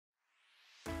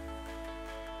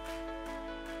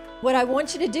What I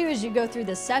want you to do as you go through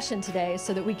this session today,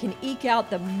 so that we can eke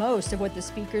out the most of what the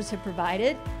speakers have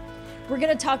provided, we're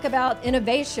going to talk about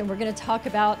innovation. We're going to talk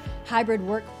about hybrid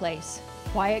workplace,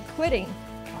 quiet quitting,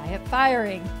 quiet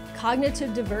firing,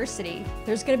 cognitive diversity.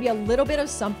 There's going to be a little bit of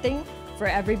something for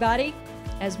everybody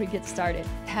as we get started.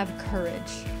 Have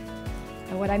courage.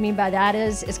 And what I mean by that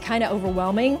is it's kind of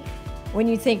overwhelming when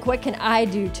you think, what can I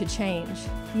do to change?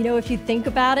 You know, if you think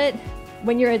about it,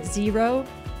 when you're at zero,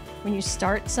 when you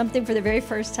start something for the very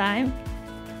first time,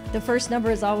 the first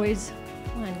number is always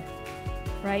 1,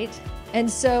 right? And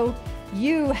so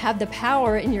you have the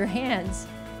power in your hands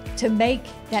to make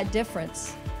that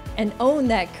difference and own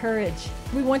that courage.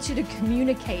 We want you to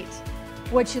communicate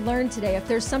what you learned today. If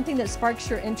there's something that sparks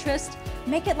your interest,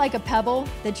 make it like a pebble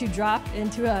that you drop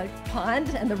into a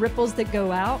pond and the ripples that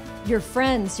go out. Your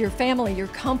friends, your family, your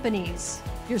companies,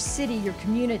 your city, your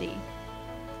community.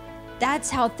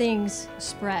 That's how things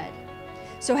spread.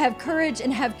 So have courage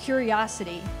and have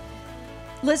curiosity.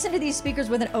 Listen to these speakers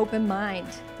with an open mind.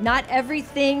 Not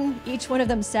everything each one of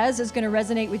them says is going to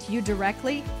resonate with you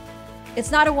directly.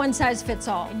 It's not a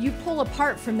one-size-fits-all. You pull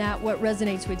apart from that what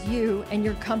resonates with you and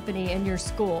your company and your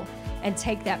school and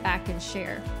take that back and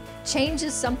share. Change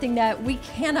is something that we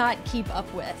cannot keep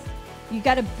up with. You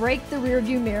got to break the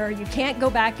rearview mirror. You can't go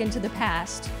back into the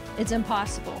past. It's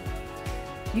impossible.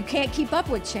 You can't keep up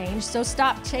with change, so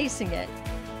stop chasing it.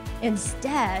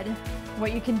 Instead,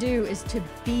 what you can do is to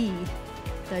be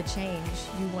the change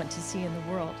you want to see in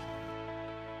the world.